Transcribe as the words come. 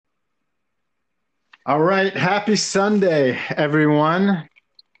All right. Happy Sunday, everyone.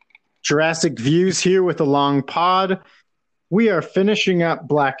 Jurassic Views here with a long pod. We are finishing up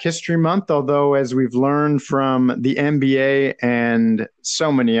Black History Month, although, as we've learned from the NBA and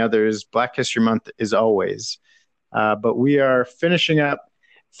so many others, Black History Month is always. But we are finishing up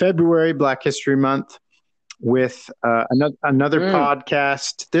February Black History Month with another Mm,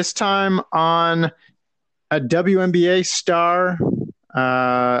 podcast, this time on a WNBA star,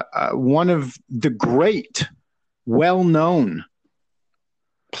 one of the great, well known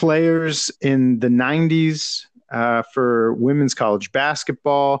players in the 90s for women's college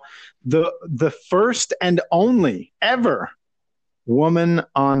basketball, the first and only ever woman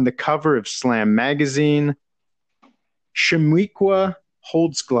on the cover of Slam magazine. Chamique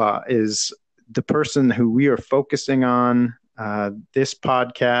Holdsclaw is the person who we are focusing on this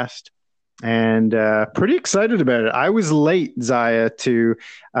podcast, and pretty excited about it. I was late, Zaya, to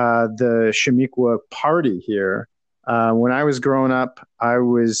the Chamique party here. When I was growing up, I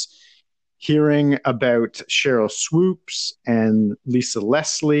was hearing about Cheryl Swoops and Lisa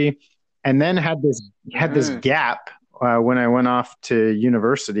Leslie, and then had this mm. gap when I went off to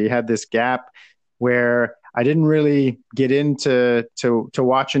university. Had this gap where I didn't really get into to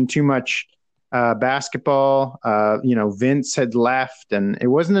watching too much basketball. Vince had left, and it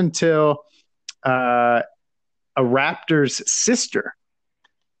wasn't until uh, a Raptors sister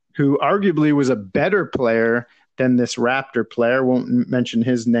who arguably was a better player than this Raptor player, won't mention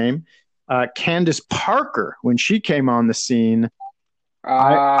his name, Candace Parker, when she came on the scene.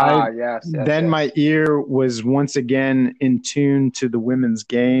 I Yes, yes, then yes. my ear was once again in tune to the women's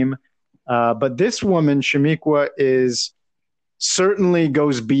game. But this woman, Chamique, is certainly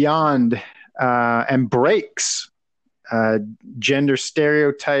goes beyond and breaks uh, gender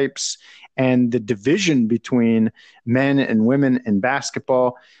stereotypes and the division between men and women in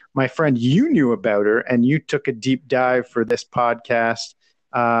basketball. My friend, you knew about her and you took a deep dive for this podcast.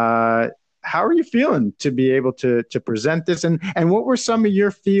 Uh, how are you feeling to be able to present this? And what were some of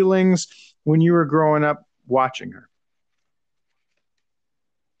your feelings when you were growing up watching her?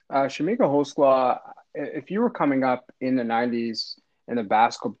 Chamique Holdsclaw, if you were coming up in the 90s in the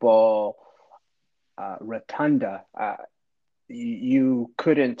basketball rotunda, you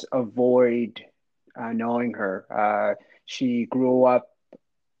couldn't avoid knowing her. She grew up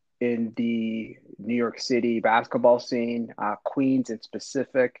in the New York City basketball scene, Queens in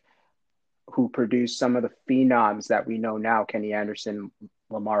specific, who produced some of the phenoms that we know now: Kenny Anderson,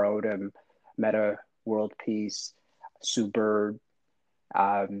 Lamar Odom, Meta World Peace, Sue Bird,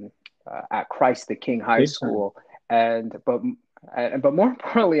 at Christ the King High Big time. School, but more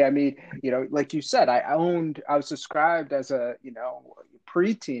importantly, I mean, like you said, I was subscribed as a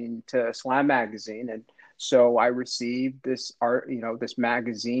preteen to Slam magazine, and so I received this art, this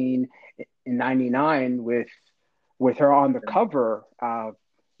magazine in '99 with her on the cover,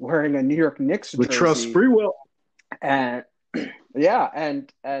 wearing a New York Knicks With Trust jersey, Free Will. and yeah,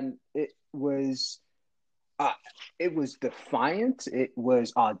 and uh, it was defiant. It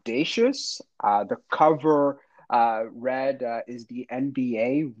was audacious. The cover read, "Is the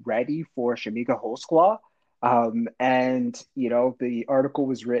NBA ready for Chamique Holdsclaw?" And the article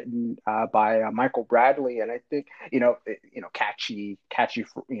was written by Michael Bradley, and I think catchy,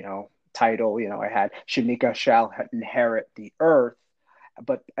 title. I had Shamika shall inherit the earth,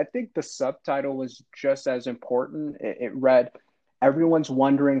 but I think the subtitle was just as important. It read, "Everyone's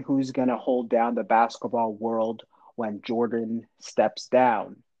wondering who's going to hold down the basketball world when Jordan steps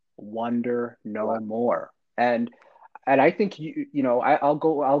down. Wonder no more." And I think I'll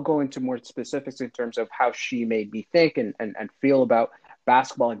go into more specifics in terms of how she made me think and feel about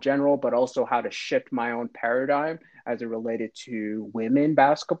basketball in general, but also how to shift my own paradigm as it related to women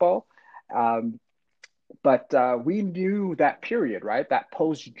basketball. Um, but we knew that period, right? That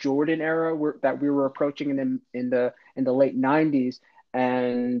post Jordan era that we were approaching in the late '90s,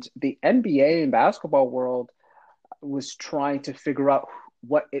 and the NBA and basketball world was trying to figure out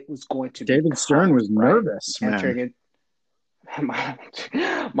what it was going to David Stern become, was right? nervous, man. Entering in,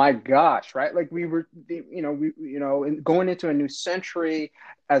 my gosh, right? Like we were, going into a new century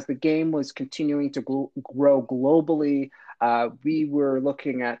as the game was continuing to grow globally. We were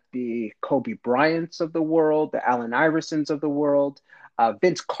looking at the Kobe Bryants of the world, the Allen Iversons of the world.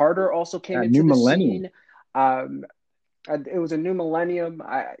 Vince Carter also came New into the millennium. scene. Um, it was a new millennium.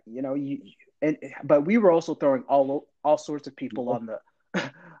 But we were also throwing all sorts of people on the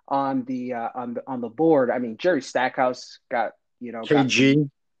on the board. I mean, Jerry Stackhouse got you know got some KG.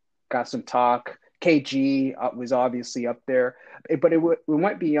 got some talk. KG was obviously up there, but it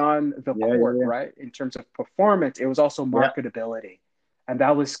went beyond the Yeah, court, yeah, right? In terms of performance, it was also yeah. marketability, and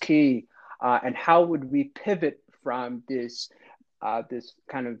that was key. and how would we pivot from this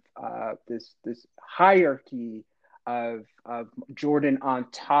kind of this hierarchy of Jordan on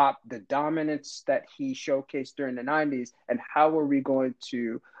top, the dominance that he showcased during the 90s, and how are we going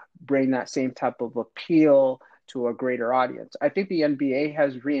to bring that same type of appeal to a greater audience? I think the NBA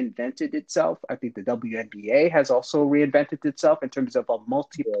has reinvented itself. I think the WNBA has also reinvented itself in terms of a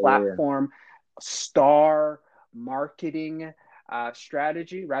multi-platform star marketing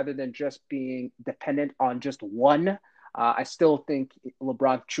strategy rather than just being dependent on just one. I still think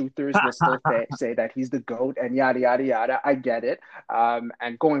LeBron truthers will still say that he's the GOAT and yada, yada, yada. I get it.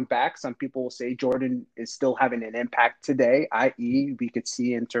 And going back, some people will say Jordan is still having an impact today, i.e., we could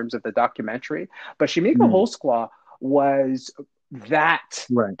see in terms of the documentary. But Chamique Holdsclaw was that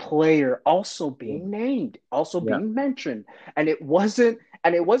player also being named, also being mentioned. And it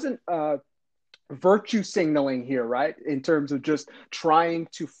wasn't virtue signaling here, right? In terms of just trying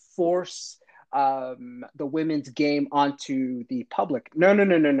to force the women's game onto the public.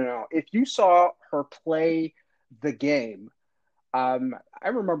 No. If you saw her play the game, I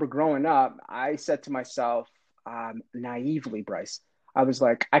remember growing up, I said to myself, naively, Bryce, I was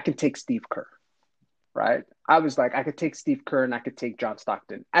like, I can take Steve Kerr, right? I was like, I could take Steve Kerr and I could take John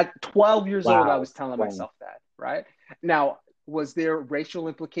Stockton. At 12 years old, I was telling myself that, right? Now, was there racial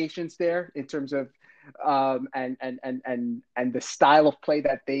implications there in terms of and the style of play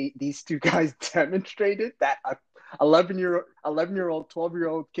that these two guys demonstrated? That a 11-year-old,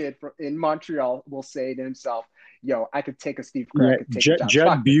 12-year-old kid in Montreal will say to himself, "Yo, I could take a Steve Kerr, I could take a John Jed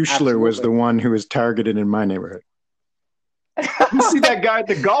Stockton." Buechler Absolutely. was the one who was targeted in my neighborhood. You see that guy at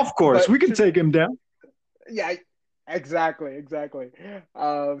the golf course? We can take him down. Yeah, exactly.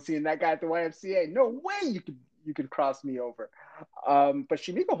 Seeing that guy at the YMCA, no way you could cross me over. But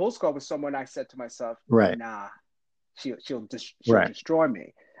Chamique Holdsclaw was someone I said to myself, nah, she'll destroy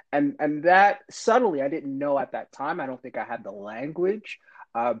me. And that subtly, I didn't know at that time. I don't think I had the language,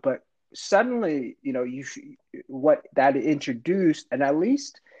 but suddenly, what that introduced, and at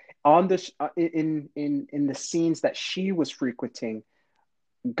least on this in the scenes that she was frequenting,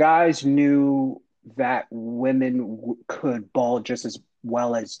 guys knew that women could ball just as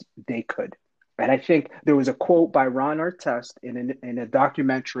well as they could. And I think there was a quote by Ron Artest in a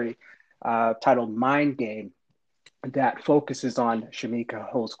documentary titled Mind Game that focuses on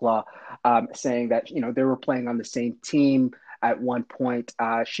Chamique Holdsclaw, saying that, they were playing on the same team at one point.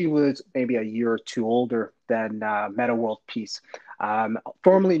 She was maybe a year or two older than Metta World Peace.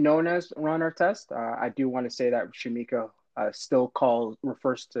 Formerly known as Ron Artest, I do want to say that Chamique still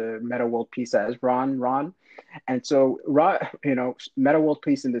refers to Metta World Peace as Ron. And so, Metta World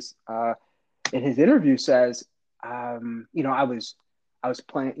Peace in his interview says, I was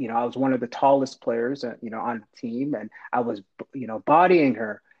playing, I was one of the tallest players, on the team, and I was, bodying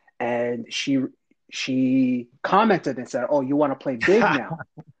her, and she commented and said, "Oh, you want to play big now?"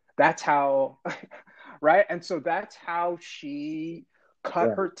 That's how, right? And so that's how she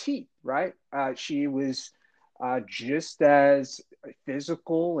cut her teeth, right? She was just as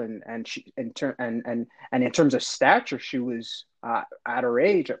physical and in terms of stature, she was at her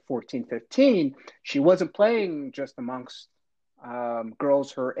age at 14, 15, she wasn't playing just amongst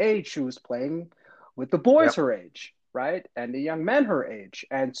girls her age. She was playing with the boys her age, right? And the young men her age.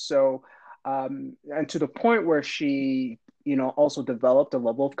 And so, and to the point where she, also developed a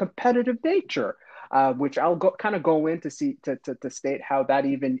level of competitive nature, which I'll go in to state how that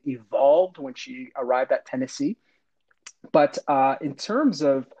even evolved when she arrived at Tennessee. But in terms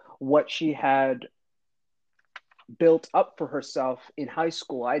of what she had built up for herself in high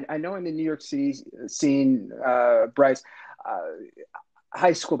school, I know in the New York City scene, Bryce,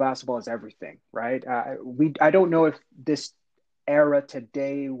 high school basketball is everything, right? I don't know if this era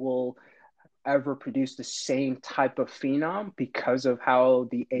today will ever produce the same type of phenom because of how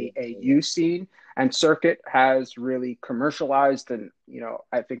the AAU scene and circuit has really commercialized and,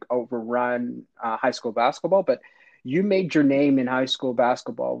 I think overrun high school basketball. But you made your name in high school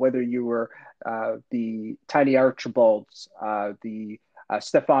basketball, whether you were the Tiny Archibalds, the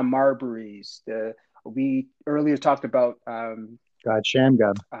Stephon Marburys, we earlier talked about God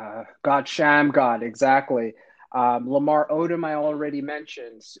Shamgod. God Shamgod, exactly. Lamar Odom, I already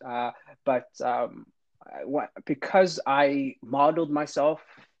mentioned, but because I modeled myself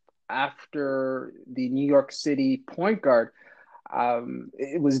after the New York City point guard,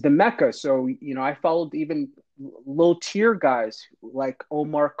 it was the Mecca. So, I followed even low tier guys like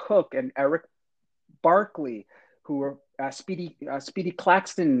Omar Cook and Eric Barkley, who were Speedy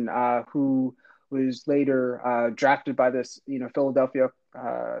Claxton, who was later drafted by this, Philadelphia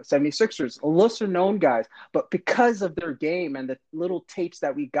 76ers, lesser known guys. But because of their game and the little tapes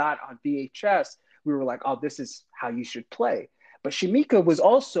that we got on VHS, we were like, oh, this is how you should play. But Chamique was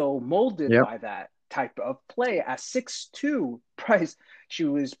also molded Yep. by that type of play. At 6'2", Price, she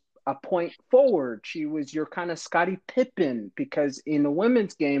was a point forward. She was your kind of Scottie Pippen, because in the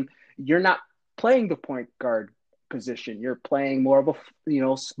women's game, you're not playing the point guard position. You're playing more of a,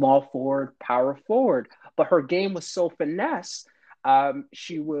 small forward, power forward. But her game was so finesse.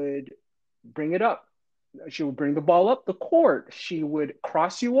 She would bring it up. She would bring the ball up the court. She would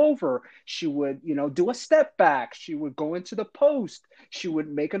cross you over. She would, do a step back. She would go into the post. She would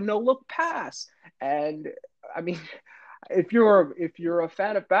make a no look pass. And I mean, if you're a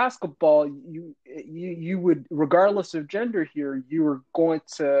fan of basketball, you would, regardless of gender here, you were going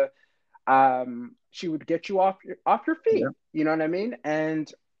to she would get you off your feet. Yep. You know what I mean?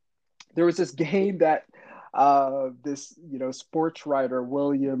 And there was this game that this sports writer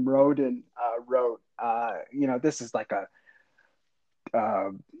William Roden wrote. This is like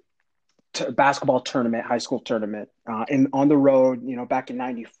a basketball tournament, high school tournament, on the road. Back in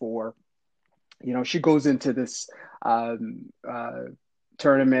 '94. She goes into this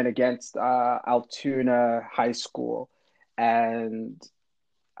tournament against Altoona High School, and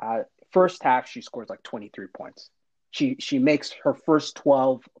first half she scores like 23 points. She makes her first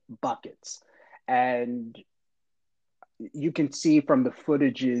 12 buckets, and you can see from the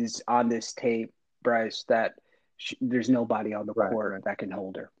footages on this tape, Bryce, that there's nobody on the court that can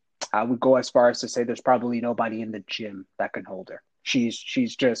hold her. I would go as far as to say there's probably nobody in the gym that can hold her. She's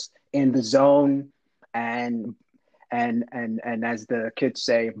just in the zone, and as the kids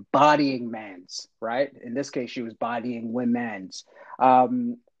say, bodying mans, right? In this case, she was bodying women's.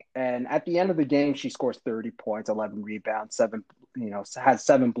 And at the end of the game, she scores 30 points, 11 rebounds, has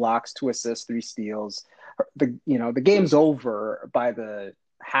 7 blocks, 2 assists, 3 steals. The game's over by the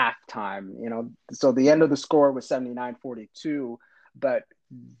halftime, so the end of the score was 79-42, but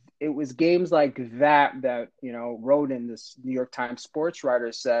it was games like that wrote in this New York Times sports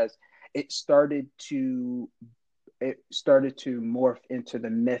writer says it started to morph into the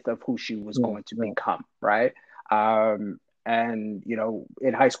myth of who she was going to become, right? And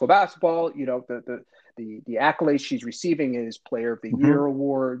in high school basketball, the accolades she's receiving is Player of the Year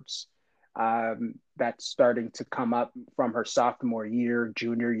awards. That's starting to come up from her sophomore year,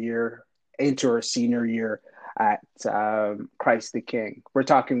 junior year, into her senior year at Christ the King. We're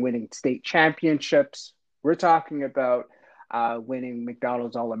talking winning state championships. We're talking about winning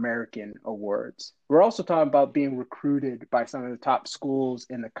McDonald's All-American awards. We're also talking about being recruited by some of the top schools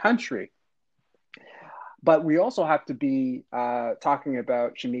in the country. But we also have to be talking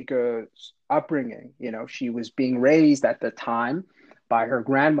about Chamique's upbringing. She was being raised at the time by her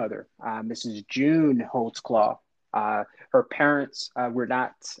grandmother, Mrs. June Holdsclaw. Her parents were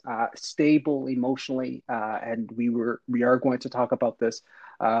not stable emotionally, and we are going to talk about this.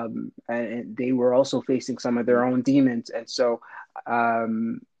 And they were also facing some of their own demons, and so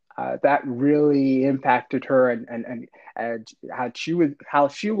that really impacted her, and how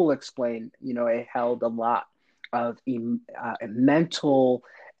she will explain. It held a lot of mental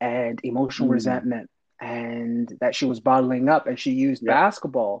and emotional resentment, and that she was bottling up, and she used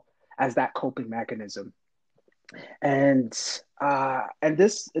basketball as that coping mechanism. And this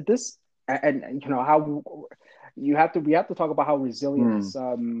and how we have to talk about how resilient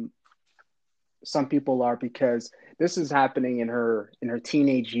some people are, because this is happening in her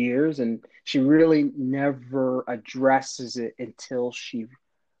teenage years, and she really never addresses it until she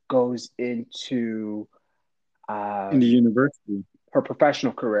goes into university, her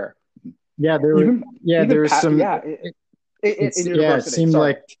professional career. Yeah, there was some. It seemed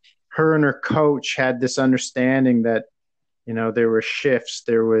like her and her coach had this understanding that, there were shifts,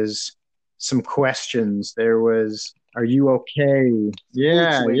 there was some questions, there was, are you okay?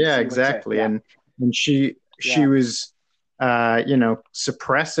 Yeah, exactly. And she was,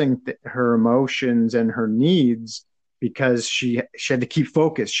 suppressing her emotions and her needs because she had to keep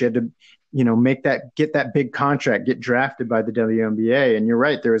focused. She had to, get that big contract, get drafted by the WNBA. And you're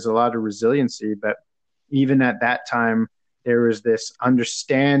right, there was a lot of resiliency, but even at that time, there was this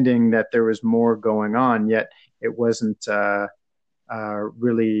understanding that there was more going on, yet it wasn't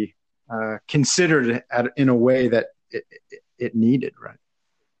really considered in a way that it needed, right?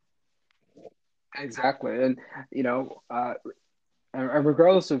 Exactly. And, and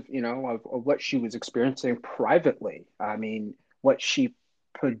regardless of, of what she was experiencing privately, I mean, what she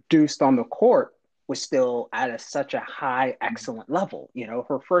produced on the court was still at such a high, excellent level.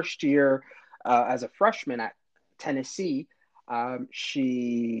 Her first year as a freshman at Tennessee,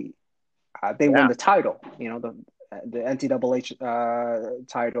 she They won Yeah. the title, the NCAA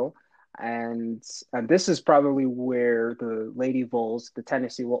title, and this is probably where the Lady Vols, the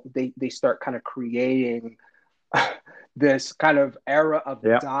Tennessee, they start kind of creating this kind of era of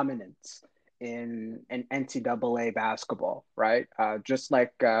Yeah. dominance in NCAA basketball, right? Just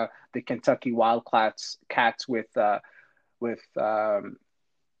like the Kentucky Wildcats cats with um,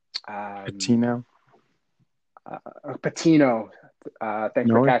 Patino. Patino. Thanks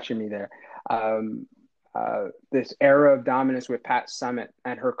for No. catching me there. Um, this era of dominance with Pat Summitt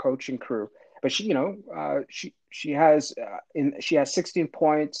and her coaching crew. But she has 16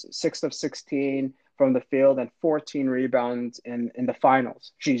 points, 6 of 16 from the field, and 14 rebounds in the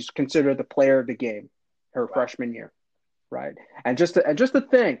finals. She's considered the player of the game her Wow. freshman year, right? And just to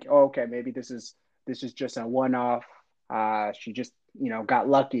think, oh, okay, maybe this is just a one off. She just got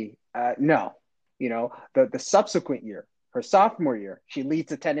lucky. No, the subsequent year, her sophomore year, she leads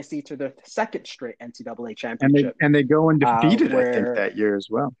the Tennessee to the second straight NCAA And they championship, and they go undefeated, I think, where that year as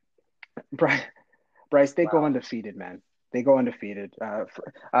well. Bryce, Bryce, they go Wow. undefeated, man. They go undefeated.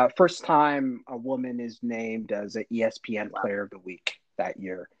 First time a woman is named as an ESPN Wow. Player of the Week that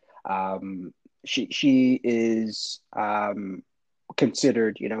year. Um, she is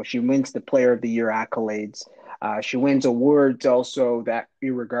considered. She wins the Player of the Year accolades. She wins awards also that,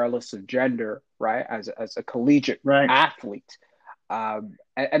 regardless of gender, right? As a collegiate Right. athlete,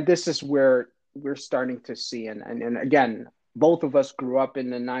 and this is where we're starting to see, and again, both of us grew up in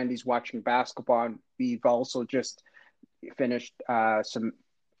the 90s watching basketball, and we've also just finished some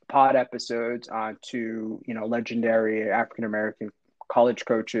pod episodes on two, legendary African American college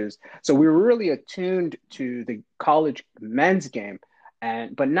coaches. So we were really attuned to the college men's game,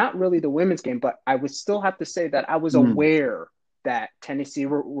 but not really the women's game. But I would still have to say that I was Mm. aware that Tennessee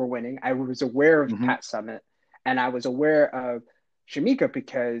were winning. I was aware of Mm-hmm. Pat Summitt, and I was aware of Chamique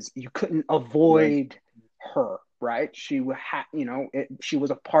because you couldn't Right. avoid her, right? She was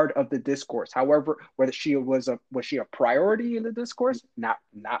a part of the discourse. However, whether was she a priority in the discourse? Not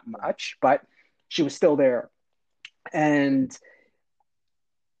much, but she was still there. And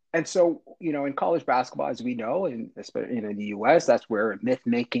so, in college basketball, as we know, and especially in the U.S., that's where myth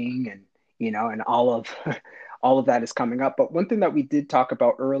making and all of all of that is coming up. But one thing that we did talk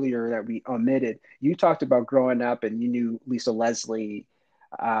about earlier that we omitted, you talked about growing up and you knew Lisa Leslie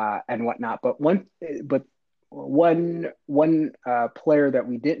and whatnot. But one player that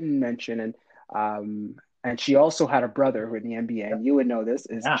we didn't mention, and she also had a brother who in the NBA, and you would know this,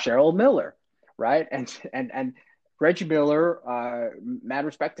 is Yeah. Cheryl Miller, right? And Reggie Miller, mad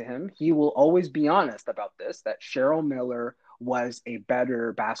respect to him, he will always be honest about this, that Cheryl Miller was a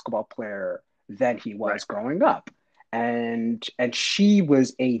better basketball player than he Right. was growing up. And she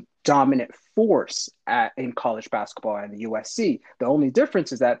was a dominant force in college basketball and the USC. The only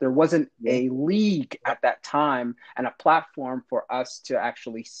difference is that there wasn't Yeah. a league at that time and a platform for us to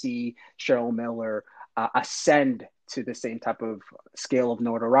actually see Cheryl Miller ascend to the same type of scale of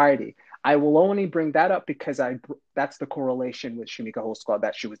notoriety. I will only bring that up because that's the correlation with Chamique Holdsclaw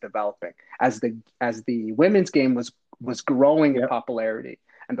that she was developing as the women's game was growing in Yep. popularity,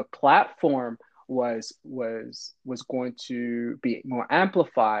 and the platform was going to be more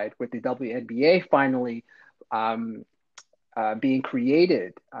amplified with the WNBA finally being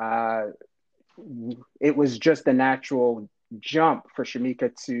created. It was just a natural jump for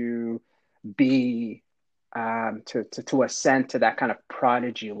Chamique to be to ascend to that kind of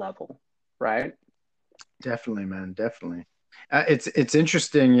prodigy level, right? Definitely, man. Definitely. It's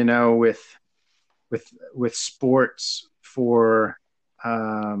interesting, with sports for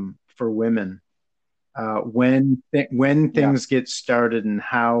women, when Yeah. things get started and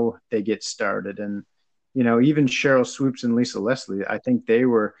how they get started, and even Cheryl Swoops and Lisa Leslie, I think they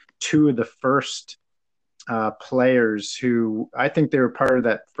were two of the first players who, I think they were part of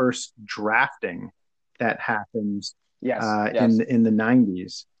that first drafting that happened Yes. in the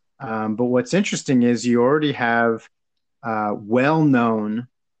 90s. But what's interesting is you already have well-known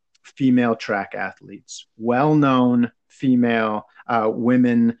female track athletes, well-known female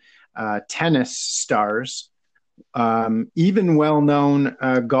women tennis stars, even well-known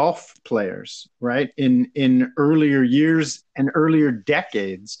golf players, right? In earlier years and earlier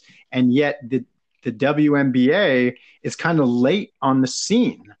decades, and yet the WNBA is kind of late on the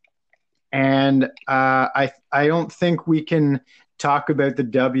scene. And I don't think we can talk about the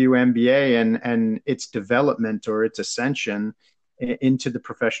WNBA and its development or its ascension into the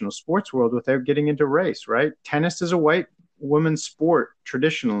professional sports world without getting into race, right? Tennis is a white women's sport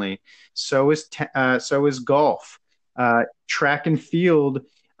traditionally. So is golf. Track and field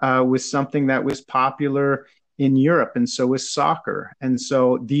was something that was popular in Europe, and so is soccer. And so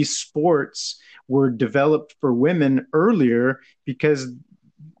these sports were developed for women earlier because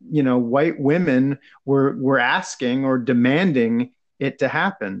white women were asking or demanding it to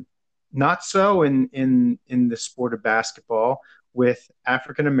happen. Not so in the sport of basketball, with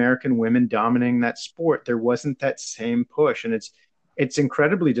African American women dominating that sport. There wasn't that same push, and it's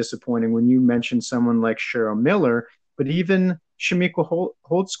incredibly disappointing when you mention someone like Cheryl Miller, but even Chamique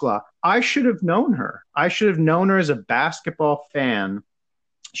Holdsclaw. I should have known her. I should have known her as a basketball fan.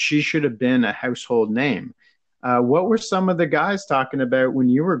 She should have been a household name. What were some of the guys talking about when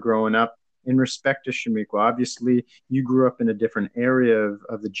you were growing up in respect to Chamique? Well, obviously, you grew up in a different area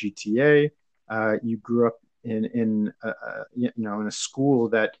of the GTA. You grew up in a school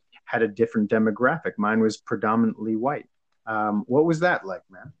that had a different demographic. Mine was predominantly white. What was that like,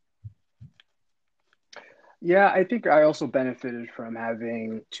 man? Yeah, I think I also benefited from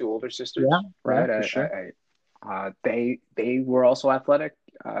having two older sisters, right? Yeah, for sure. They were also athletic,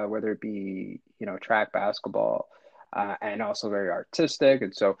 whether it be track, basketball, and also very artistic,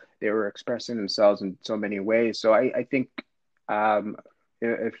 and so they were expressing themselves in so many ways. So I think um,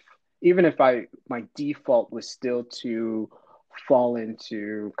 if even if my default was still to fall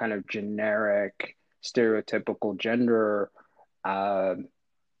into kind of generic, stereotypical gender. Um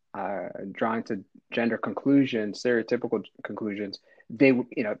Drawing to gender conclusions, stereotypical conclusions, the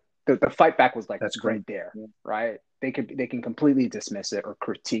fight back was like That's right great. there, Yeah. right? They can completely dismiss it or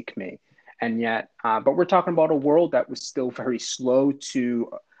critique me, and yet, but we're talking about a world that was still very slow to,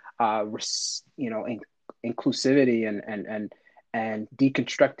 inclusivity and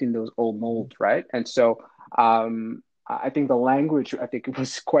deconstructing those old molds, right? And so, I think the language, I think it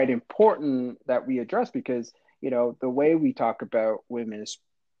was quite important that we address because the way we talk about women's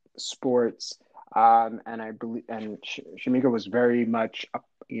sports. And I believe, and Chamique was very much, a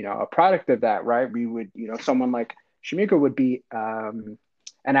product of that, right? We would, someone like Chamique would be an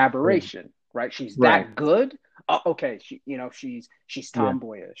aberration, right? She's Right. that good. Oh, okay, she's Yeah.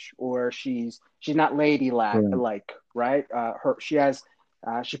 tomboyish, or she's not ladylike, Right. like, right?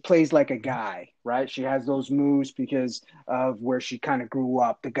 She plays like a guy, right? She has those moves because of where she kind of grew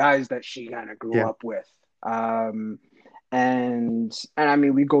up, the guys that she kind of grew Yeah. up with. And I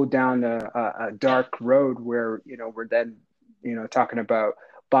mean, we go down a dark road where we're then talking about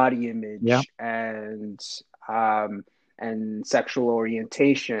body Yeah. image um, and sexual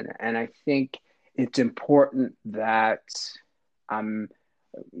orientation, and I think it's important that um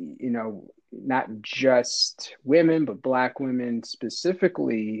not just women but Black women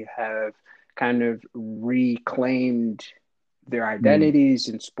specifically have kind of reclaimed their Mm. identities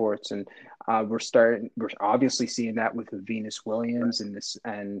in sports, and we're obviously seeing that with Venus Right. Williams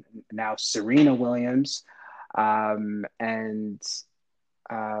and now Serena Williams, and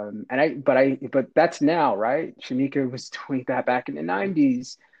but that's now, right? Chamique was doing that back in the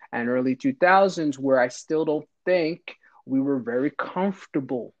 '90s and early 2000s, where I still don't think we were very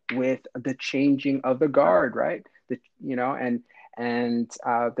comfortable with the changing of the guard, right? The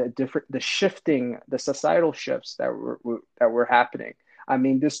shifting, the societal shifts that were happening. I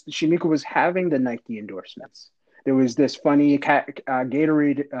mean, this Chamique was having the Nike endorsements. There was this funny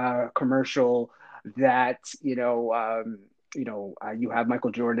Gatorade commercial that you have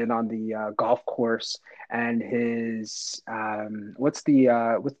Michael Jordan on the golf course, and his what's the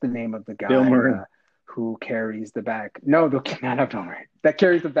name of the Bill guy Murray. who carries the bag? No, not Bill Murray. That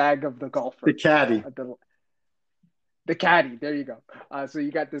carries the bag of the The golfer. caddy. The caddy. There you go. So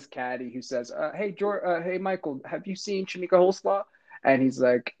you got this caddy who says, hey Michael, have you seen Chamique Holdsclaw? And he's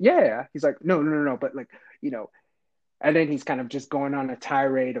like, yeah. He's like, no, but like, you know, and then he's kind of just going on a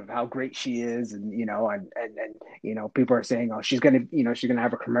tirade of how great she is, and people are saying, oh, she's gonna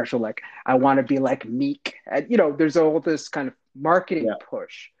have a commercial like, I want to be like Meek, and there's all this kind of marketing Yeah.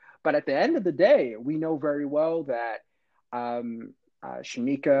 push. But at the end of the day, we know very well that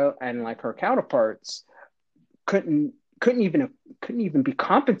Shamika and like her counterparts couldn't couldn't even be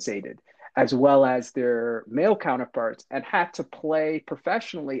compensated as well as their male counterparts, and had to play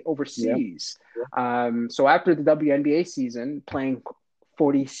professionally Yeah. overseas. So after the WNBA season, playing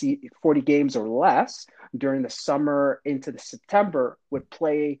 40 games or less during the summer into the September, would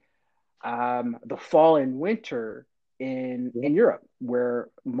play the fall and winter Yeah. in Europe, where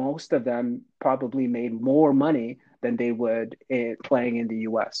most of them probably made more money than they would playing in the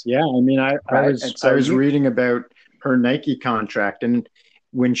US. Yeah. I mean, I Right. was And I so was reading about her Nike contract, and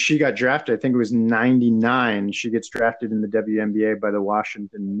when she got drafted, I think it was '99. She gets drafted in the WNBA by the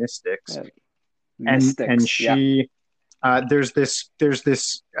Washington Mystics, and Mystics. Yeah. she there's this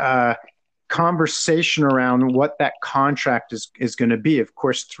conversation around what that contract is going to be. Of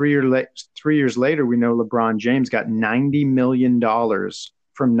course, 3 years later, we know LeBron James got $90 million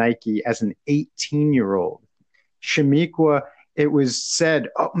from Nike as an 18-year-old. Chamique, it was said,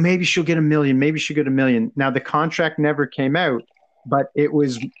 oh, maybe she'll get a million, maybe she'll get a million. Now the contract never came out, but it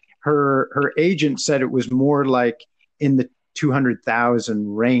was her agent said it was more like in the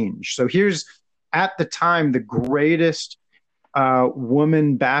 200,000 range. So here's at the time the greatest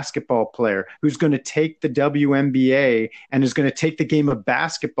woman basketball player who's going to take the WNBA and is going to take the game of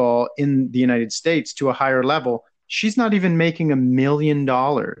basketball in the United States to a higher level. She's not even making $1 million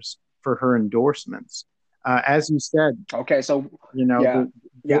for her endorsements. As you said, okay, so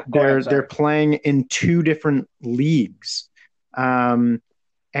they're playing in two different leagues, and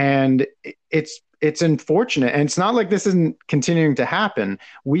it's unfortunate. And it's not like this isn't continuing to happen.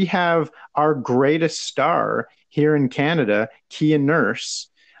 We have our greatest star here in Canada, Kia Nurse.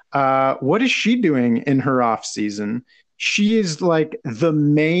 What is she doing in her off season? She is like the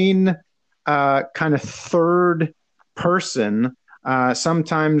main kind of third person.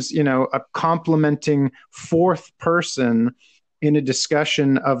 Sometimes, a complimenting fourth person in a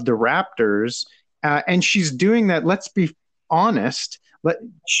discussion of the Raptors. And she's doing that. Let's be honest.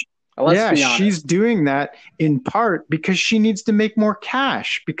 She's doing that in part because she needs to make more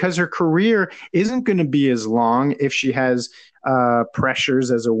cash because her career isn't going to be as long if she has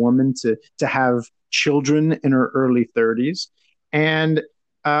pressures as a woman to have children in her early 30s. And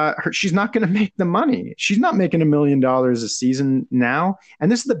she's not going to make the money. She's not making $1 million a season now.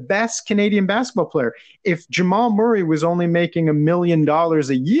 And this is the best Canadian basketball player. If Jamal Murray was only making $1 million a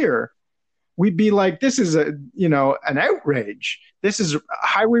year, we'd be like, this is an outrage. This is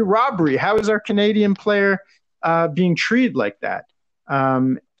highway robbery. How is our Canadian player being treated like that?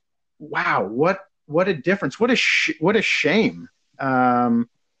 Wow. What a difference. What a shame.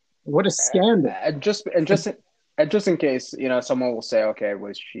 What a scandal. And just in case, someone will say, okay,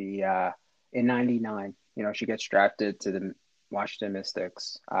 was she in '99? She gets drafted to the Washington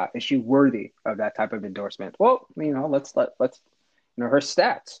Mystics. Is she worthy of that type of endorsement? Well, let's her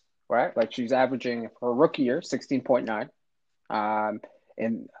stats, right? Like she's averaging her rookie year 16.9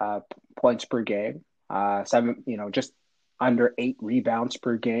 in points per game, just under 8 rebounds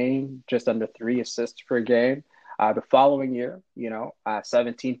per game, just under 3 assists per game. The following year,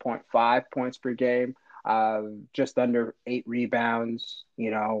 17.5 points per game. Just under 8 rebounds,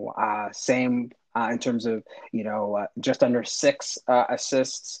 same in terms of, just under 6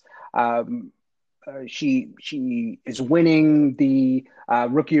 assists. She is winning the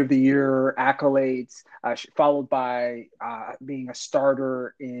Rookie of the Year accolades, followed by being a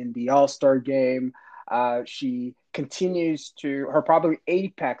starter in the All-Star game. She continues her probably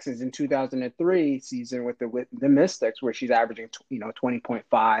apex is in 2003 season with the Mystics, where she's averaging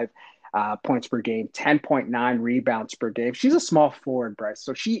 20.5 points per game, 10.9 rebounds per game. She's a small forward, Bryce.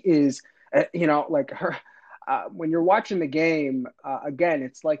 So she is, like her, when you're watching the game, again,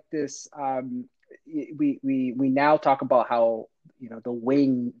 it's like this, we now talk about how, the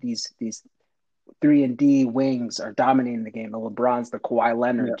wing, these 3-and-D wings are dominating the game. The LeBrons, the Kawhi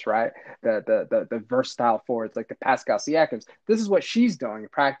Leonards, right? The versatile forwards like the Pascal Siakams. This is what she's doing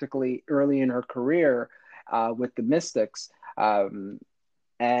practically early in her career with the Mystics. So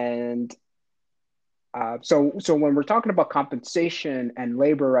when we're talking about compensation and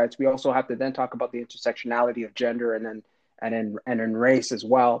labor rights, we also have to then talk about the intersectionality of gender and then race as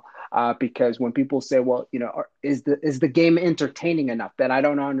well. Because when people say, well, is the game entertaining enough? Then I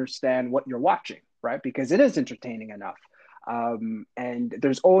don't understand what you're watching, right? Because it is entertaining enough. And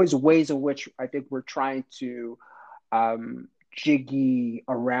there's always ways in which I think we're trying to jiggy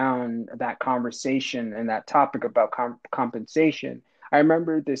around that conversation and that topic about compensation. I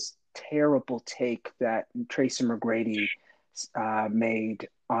remember this terrible take that Tracy McGrady made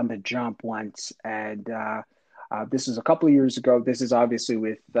on The Jump once, and this was a couple of years ago. This is obviously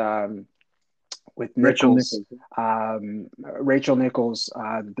with Nichols, Rachel Nichols,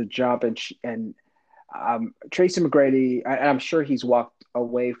 The Jump, and Tracy McGrady. I'm sure he's walked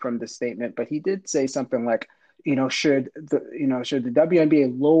away from the statement, but he did say something like, should the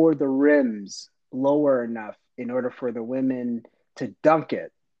WNBA lower the rims lower enough in order for the women to dunk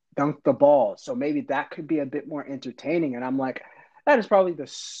the ball. So maybe that could be a bit more entertaining. And I'm like, that is probably the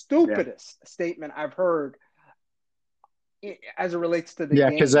stupidest statement I've heard as it relates to the game.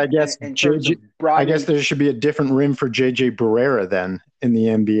 Because I guess there should be a different rim for JJ Barrera then in the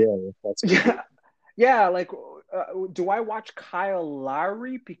NBA. Do I watch Kyle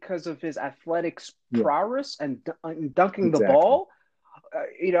Lowry because of his athletics prowess and dunking the ball?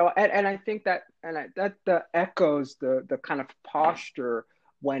 And I think that echoes the kind of posture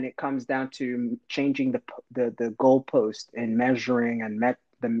when it comes down to changing the goalpost and measuring and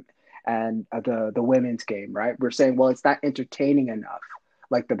the women's game, right? We're saying, well, it's not entertaining enough,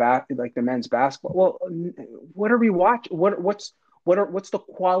 like like the men's basketball. Well, what are we watching? What's the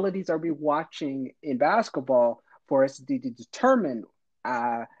qualities are we watching in basketball for us to determine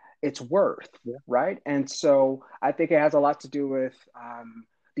its worth, Yeah. right? And so I think it has a lot to do with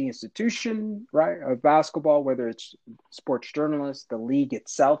the institution, right, of basketball, whether it's sports journalists, the league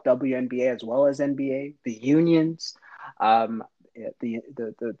itself, WNBA as well as NBA, the unions, um, the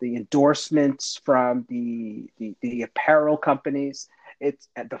endorsements from the apparel companies. It's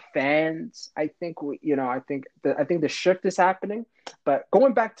the fans. I think I think the shift is happening. But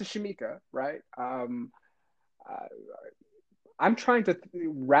going back to Chamique, right? Uh, I'm trying to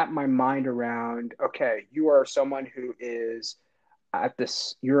wrap my mind around. Okay, you are someone who is at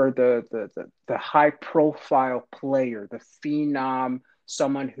this. You're the high profile player, the phenom,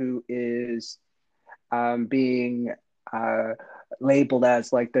 someone who is being uh, labeled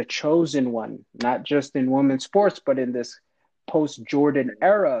as like the chosen one, not just in women's sports, but in this post Jordan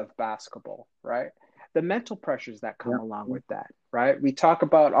era of basketball, right? The mental pressures that come Yeah. along with that, right? We talk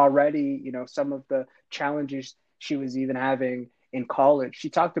about already, some of the challenges she was even having in college. She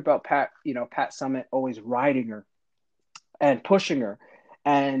talked about Pat Summit always riding her and pushing her.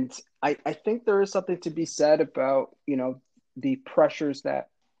 And I think there is something to be said about, the pressures that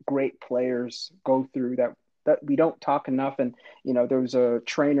great players go through that we don't talk enough. And, there was a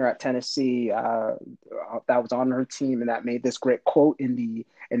trainer at Tennessee that was on her team and that made this great quote in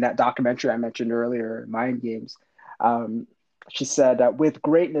that documentary I mentioned earlier, Mind Games. She said that with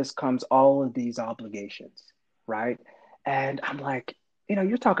greatness comes all of these obligations, right? And I'm like,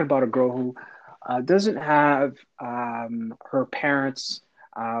 you're talking about a girl who doesn't have her parents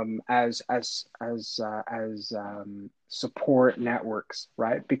as support networks,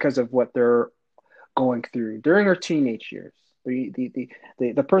 right? Because of what they're going through during her teenage years.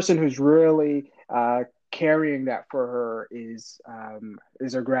 The person who's really carrying that for her is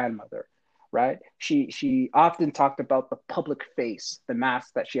her grandmother, right? She often talked about the public face, the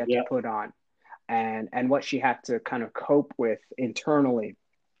mask that she had to Yeah. put on, and what she had to kind of cope with internally.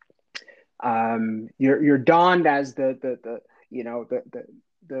 You're donned as the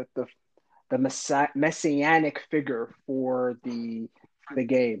messianic figure for the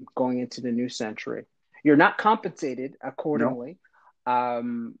game going into the new century. You're not compensated No. accordingly.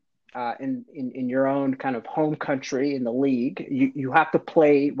 In your own kind of home country in the league, you have to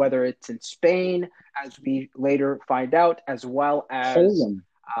play, whether it's in Spain, as we later find out, as well as Poland.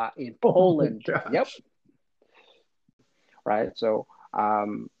 in Oh my Poland. Yep. gosh. Right. So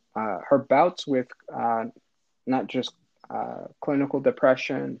her bouts with not just clinical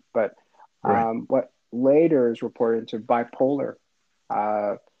depression, but Right. what later is reported to bipolar.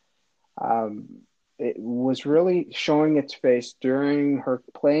 Uh, um, it was really showing its face during her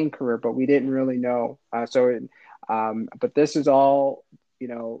playing career, but we didn't really know. But this is all,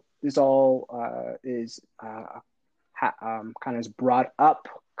 this all is kind of brought up,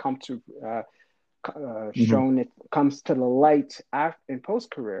 come to Mhm. shown, it comes to the light after in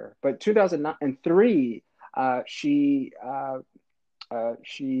post career. But 2003, she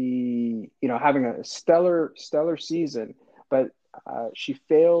having a stellar season, but she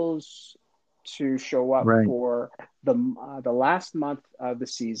fails to show up Right. for the last month of the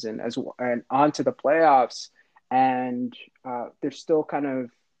season and onto the playoffs, and there's still kind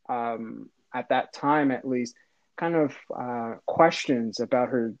of at that time at least kind of questions about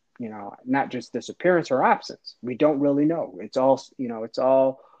her, not just disappearance or absence. We don't really know. It's all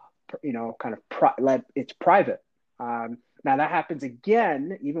kind of it's private. Now that happens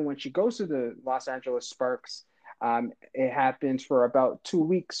again, even when she goes to the Los Angeles Sparks. It happens for about 2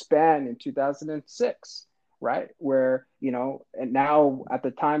 weeks span in 2006, right? Where, and now at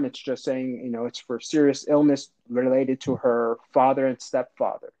the time it's just saying, it's for serious illness related to her father and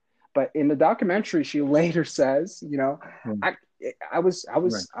stepfather. But in the documentary, she later says, Right. I, I was, I Right.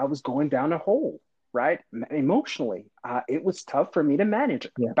 was, I was going down a hole, right? Emotionally, it was tough for me to manage.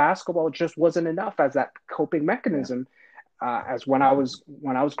 Yeah. Basketball just wasn't enough as that coping Yeah. mechanism, as when I was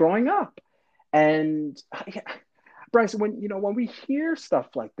growing up. And Bryce, when we hear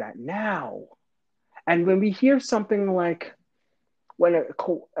stuff like that now, and when we hear something like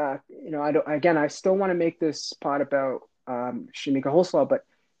I still want to make this pod about Chamique Holdsclaw, but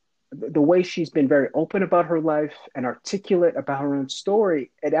the way she's been very open about her life and articulate about her own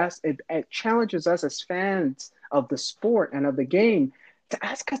story, it challenges us as fans of the sport and of the game to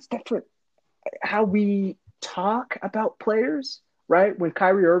ask us different how we talk about players, right? When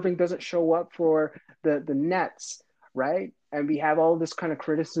Kyrie Irving doesn't show up for the Nets, right? and we have all this kind of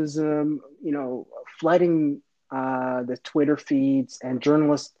criticism, flooding the Twitter feeds and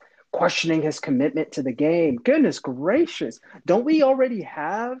journalists questioning his commitment to the game. Goodness gracious. Don't we already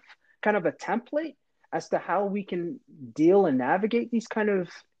have kind of a template as to how we can deal and navigate these kind of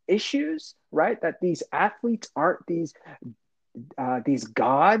issues, right? That these athletes aren't these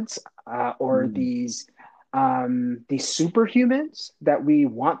gods or these superhumans that we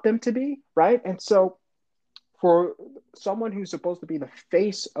want them to be, right? And so for someone who's supposed to be the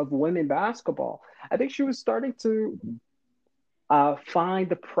face of women basketball, I think she was starting to find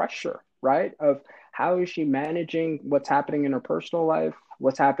the pressure, right? Of how is she managing what's happening in her personal life,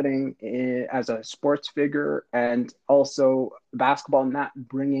 what's happening as a sports figure, and also basketball not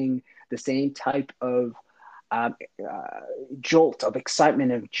bringing the same type of uh, jolt of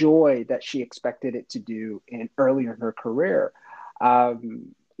excitement, of joy that she expected it to do earlier in her career.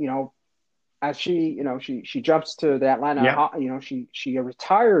 You know, as she jumps to the Atlanta, Yeah. she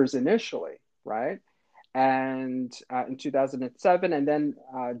retires initially, right? And in 2007, and then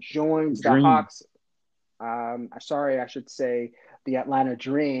joins the Dream. Hawks. Sorry, I should say the Atlanta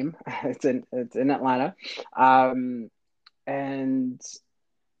Dream. It's in Atlanta,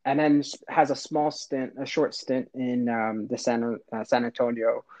 and then has a short stint in the San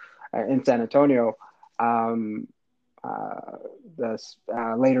Antonio, in San Antonio. Um,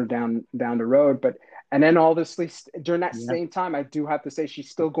 Later down the road. But and then obviously during that Yeah. same time, I do have to say she's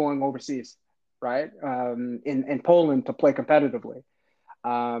still going overseas, right? In Poland to play competitively.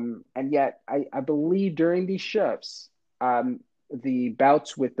 And yet, I believe during these shifts, the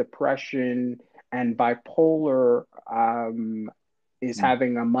bouts with depression and bipolar is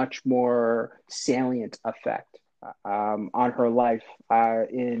having a much more salient effect on her life.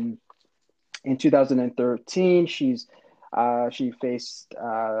 In 2013, she faced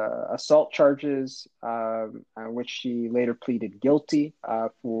assault charges, which she later pleaded guilty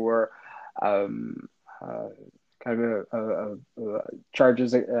for um, uh, kind of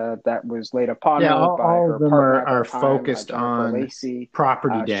charges that was laid upon Yeah. her All, by all of her them partner at are that time, focused Jennifer on Lacey.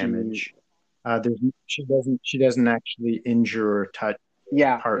 property She, damage. She doesn't actually injure or touch her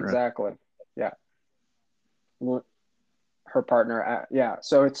yeah, partner. exactly, yeah, her partner. Yeah,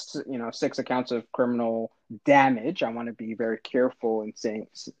 so it's 6 accounts of criminal damage. I want to be very careful in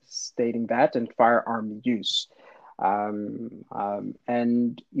stating that, and firearm use. And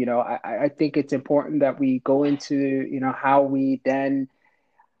I think it's important that we go into how we then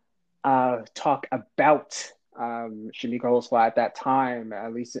talk about Chamique Holdsclaw at that time.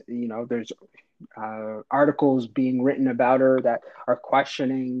 At least there's articles being written about her that are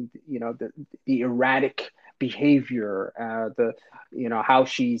questioning the erratic behavior, the how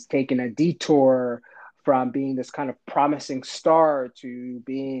she's taken a detour from being this kind of promising star to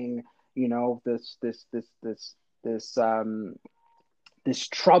being this this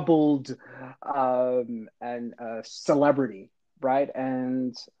troubled and celebrity, right?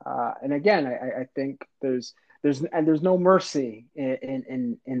 And again, I think there's no mercy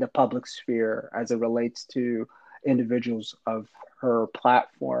in the public sphere as it relates to individuals of her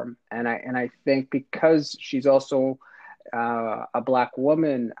platform, and I think because she's also a black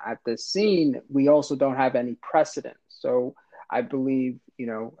woman at the scene, we also don't have any precedent. So I believe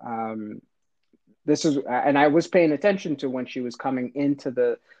this is, and I was paying attention to when she was coming into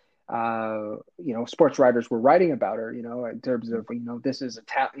the, sports writers were writing about her, in terms of, this is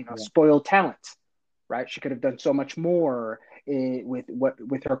Yeah. spoiled talent, right? She could have done so much more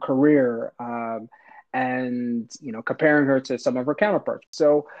with her career, and comparing her to some of her counterparts.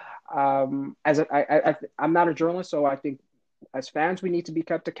 So, I'm not a journalist, so I think as fans we need to be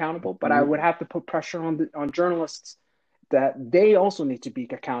kept accountable. But I would have to put pressure on journalists that they also need to be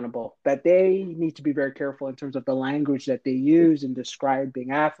accountable, that they need to be very careful in terms of the language that they use in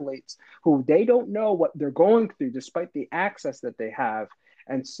describing athletes who they don't know what they're going through despite the access that they have.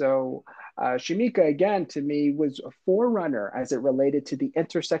 And so Chamique, again, to me, was a forerunner as it related to the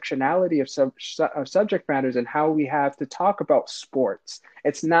intersectionality of subject matters and how we have to talk about sports.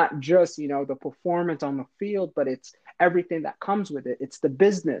 It's not just, the performance on the field, but it's everything that comes with it. It's the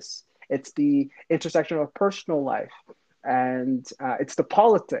business. It's the intersection of personal life, and it's the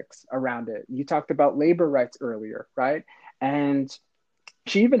politics around it. You talked about labor rights earlier, right? And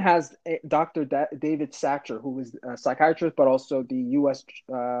she even has Dr. David Satcher, who was a psychiatrist, but also the U.S.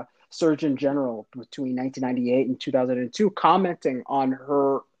 Surgeon General between 1998 and 2002, commenting on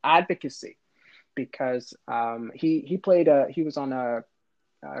her advocacy because he was on a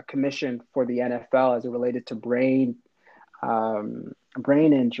commission for the NFL as it related to brain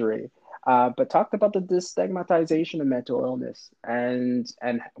injury, but talked about the destigmatization of mental illness and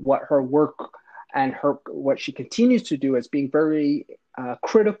what her work and her what she continues to do is being very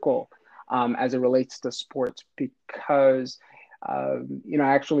critical as it relates to sports because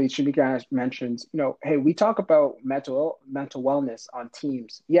actually Shamika mentions, hey, we talk about mental wellness on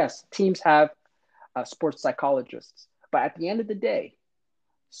teams. Yes, teams have sports psychologists, but at the end of the day,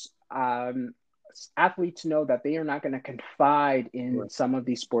 um, athletes know that they are not going to confide in Right. some of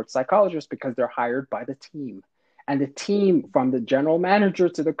these sports psychologists because they're hired by the team. And the team, from the general manager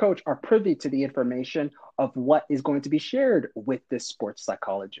to the coach, are privy to the information of what is going to be shared with this sports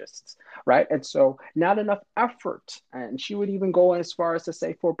psychologists, right? And so, not enough effort. And she would even go as far as to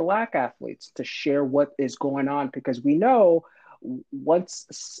say for Black athletes to share what is going on, because we know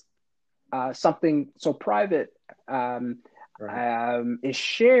once something so private Right. is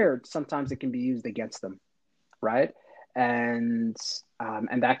shared, sometimes it can be used against them, right? And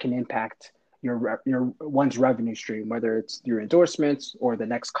and that can impact your one's revenue stream, whether it's your endorsements or the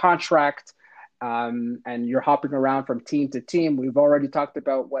next contract. And you're hopping around from team to team. We've already talked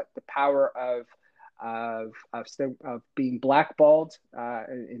about what the power of being blackballed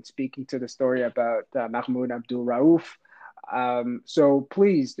in speaking to the story about Mahmoud Abdul Rauf. So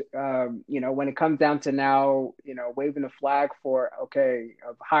please, when it comes down to now, waving a flag for, okay,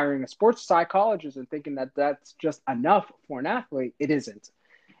 of hiring a sports psychologist and thinking that that's just enough for an athlete, it isn't.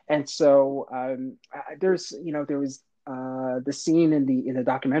 And so there was the scene in the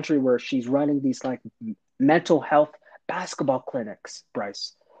documentary where she's running these like mental health basketball clinics,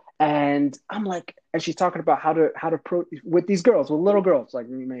 Bryce. And I'm like, and she's talking about with these girls, with little girls, like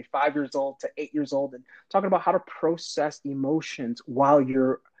maybe 5 years old to 8 years old, and talking about how to process emotions while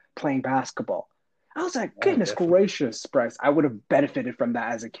you're playing basketball. I was like, Yeah, goodness definitely. gracious, Bryce, I would have benefited from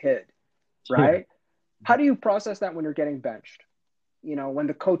that as a kid, Yeah. right? How do you process that when you're getting benched? When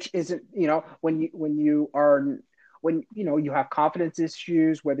the coach isn't, when you have confidence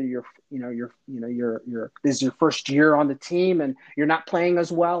issues, whether you're this is your first year on the team and you're not playing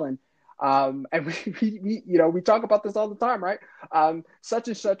as well, and we talk about this all the time, right? Such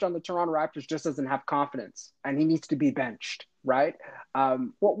and such on the Toronto Raptors just doesn't have confidence and he needs to be benched, right?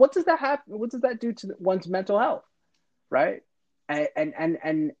 What does that have? What does that do to one's mental health, right? And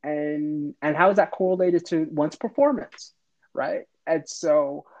how is that correlated to one's performance, right? And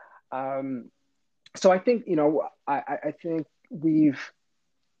so, um, I think I think if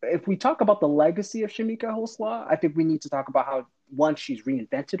we talk about the legacy of Chamique Holdsclaw, I think we need to talk about how once she's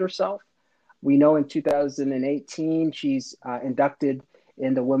reinvented herself. We know in 2018 she's inducted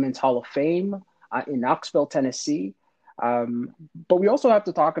in the Women's Hall of Fame in Knoxville, Tennessee. But we also have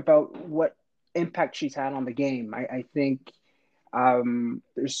to talk about what impact she's had on the game. I think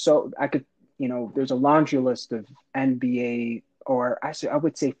there's a laundry list of NBA, or actually I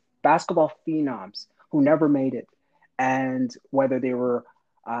would say basketball phenoms who never made it, and whether they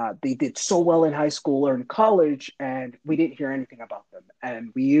did so well in high school or in college, and we didn't hear anything about them.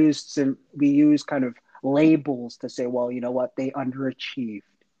 And we used kind of labels to say, well, you know what, they underachieved,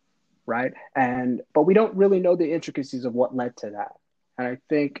 right? But we don't really know the intricacies of what led to that. And I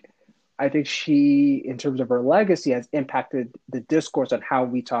think she, in terms of her legacy, has impacted the discourse on how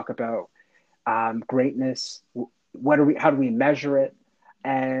we talk about greatness. How do we measure it?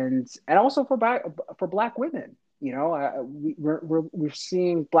 And also for Black women, we're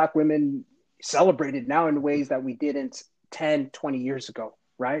seeing Black women celebrated now in ways that we didn't 10, 20 years ago,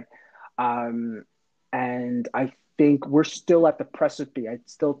 right? Um, and I think we're still at the precipice. I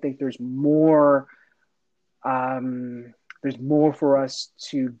still think there's more for us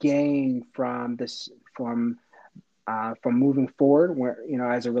to gain from this from moving forward, where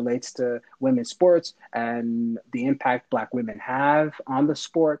as it relates to women's sports and the impact Black women have on the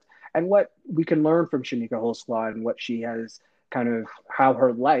sport, and what we can learn from Chamique Holdsclaw and what she has kind of how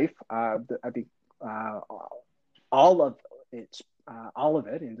her life. I think all of all of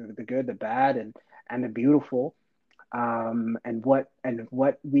it, and the good, the bad, and the beautiful, and what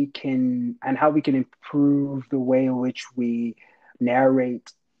we can and how we can improve the way in which we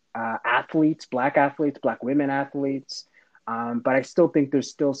narrate Black women athletes. But I still think there's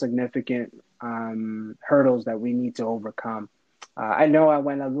still significant hurdles that we need to overcome. I know I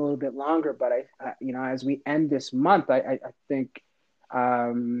went a little bit longer, but as we end this month, I think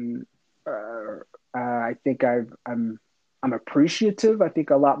I think I'm appreciative. I think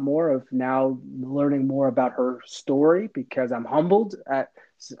a lot more of now learning more about her story, because I'm humbled at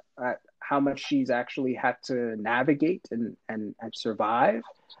how much she's actually had to navigate and survive,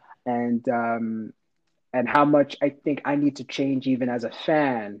 and and how much I think I need to change even as a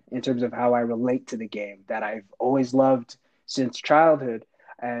fan in terms of how I relate to the game that I've always loved since childhood,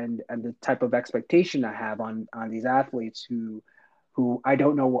 and the type of expectation I have on these athletes who I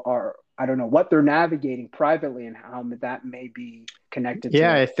don't know I don't know what they're navigating privately and how that may be connected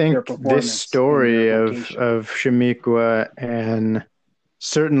Yeah, to I their think this performance in their story vocation. of Shamiqua, and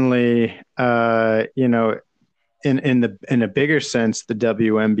certainly, in a bigger sense, the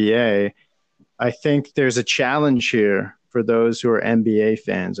WNBA. I think there's a challenge here for those who are NBA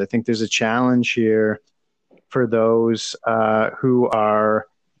fans. I think there's a challenge here for those who are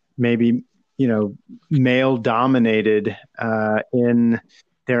maybe, male dominated in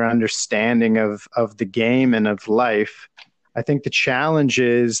their understanding of the game and of life. I think the challenge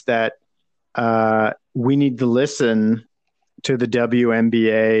is that we need to listen to the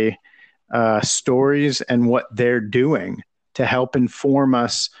WNBA stories and what they're doing to help inform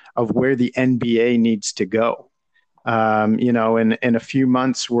us of where the NBA needs to go. In a few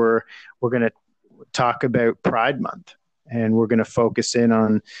months, we're going to talk about Pride Month, and we're going to focus in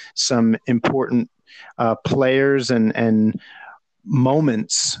on some important players and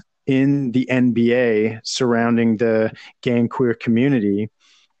moments in the NBA surrounding the gay and queer community.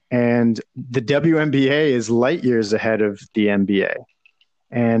 And the WNBA is light years ahead of the NBA.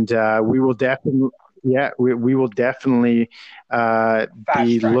 And we will definitely, we will definitely Fast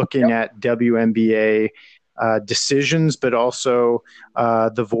be track. looking Yep. at WNBA decisions, but also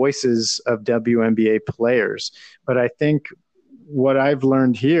the voices of WNBA players. But I think what I've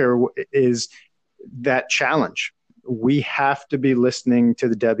learned here is that challenge. We have to be listening to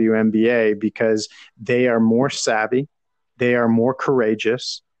the WNBA because they are more savvy, they are more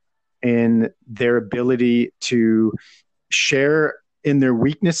courageous in their ability to share in their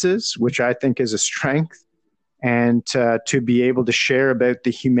weaknesses, which I think is a strength, and to be able to share about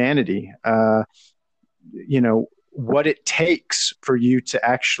the humanity, what it takes for you to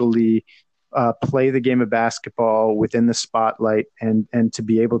actually play the game of basketball within the spotlight and to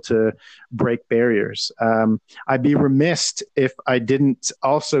be able to break barriers. I'd be remiss if I didn't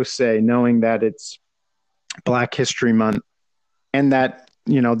also say, knowing that it's Black History Month and that,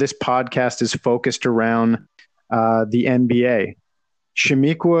 this podcast is focused around the NBA.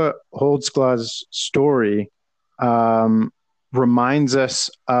 Chamique Holdsclaw's story reminds us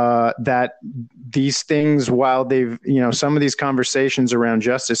that these things, while they've, some of these conversations around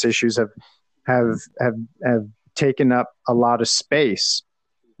justice issues have taken up a lot of space,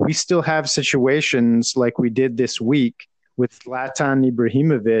 we still have situations like we did this week with Zlatan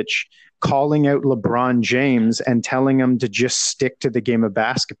Ibrahimovic calling out LeBron James and telling him to just stick to the game of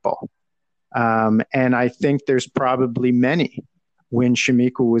basketball. And I think there's probably many when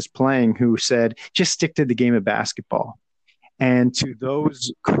Chamique was playing who said, just stick to the game of basketball. And to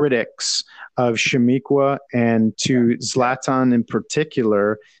those critics of Chamique and to Zlatan in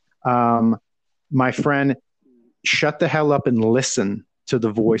particular, my friend, shut the hell up and listen to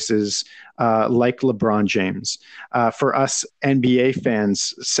the voices like LeBron James. For us NBA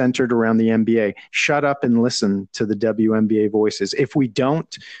fans centered around the NBA, shut up and listen to the WNBA voices. If we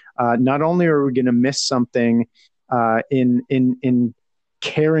don't, not only are we going to miss something in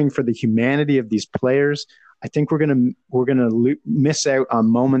caring for the humanity of these players, I think we're gonna miss out on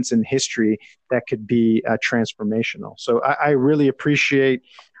moments in history that could be transformational. So I really appreciate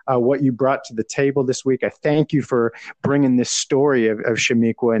what you brought to the table this week. I thank you for bringing this story of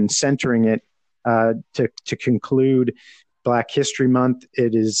Chamique and centering it to conclude Black History Month.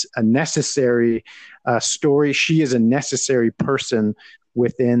 It is a necessary story. She is a necessary person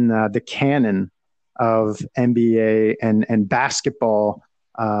within the canon of NBA and basketball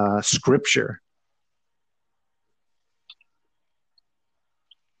scripture.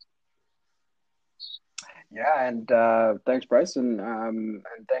 Yeah, and thanks, Bryson, and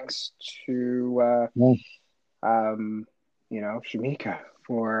thanks to Yeah. Chamique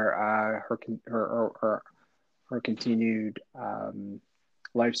for her continued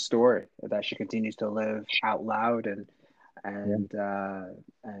life story that she continues to live out loud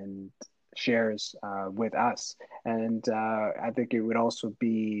and shares with us. And I think it would also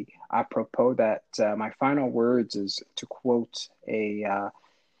be apropos that my final words is to quote a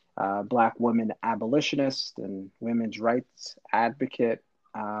Black woman abolitionist and women's rights advocate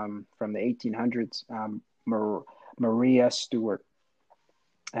from the 1800s, Maria Stewart.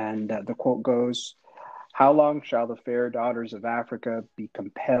 And the quote goes, "How long shall the fair daughters of Africa be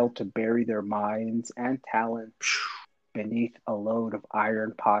compelled to bury their minds and talents beneath a load of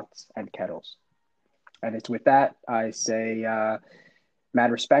iron pots and kettles?" And it's with that I say, mad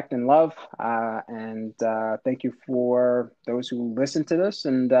respect and love. And thank you for those who listen to this.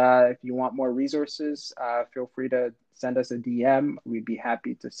 And if you want more resources, feel free to send us a DM. We'd be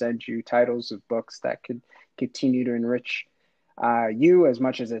happy to send you titles of books that could continue to enrich you as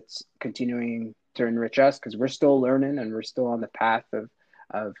much as it's continuing to enrich us, because we're still learning and we're still on the path of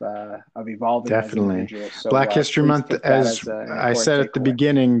of evolving. Definitely. As an individual. So, Black History Month, as I said at the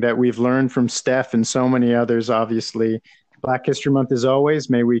beginning, that we've learned from Steph and so many others, obviously. Black History Month, as always,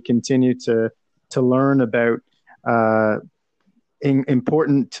 may we continue to learn about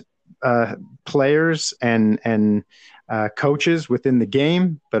important players and coaches within the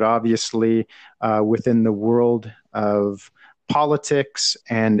game, but obviously within the world of politics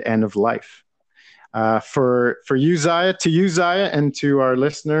and of life. For you, Zaya, and to our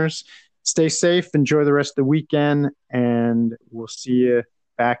listeners, stay safe, enjoy the rest of the weekend, and we'll see you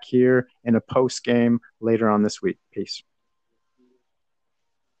back here in a post game later on this week. Peace.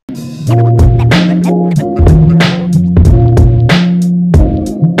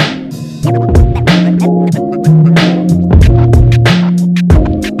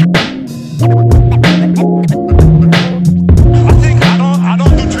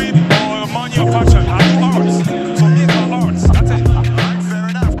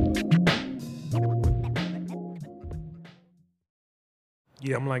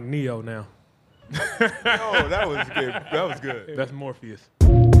 Yeah, I'm like Neo now. Oh, that was good. That was good. That's Morpheus.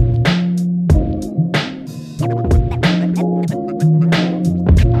 Look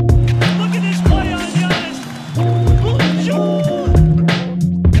at this play on Giannis.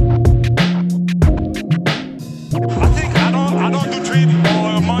 I think I don't do dream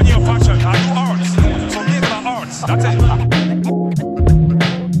or money or fashion. I do arts. For me, it's about arts. That's it.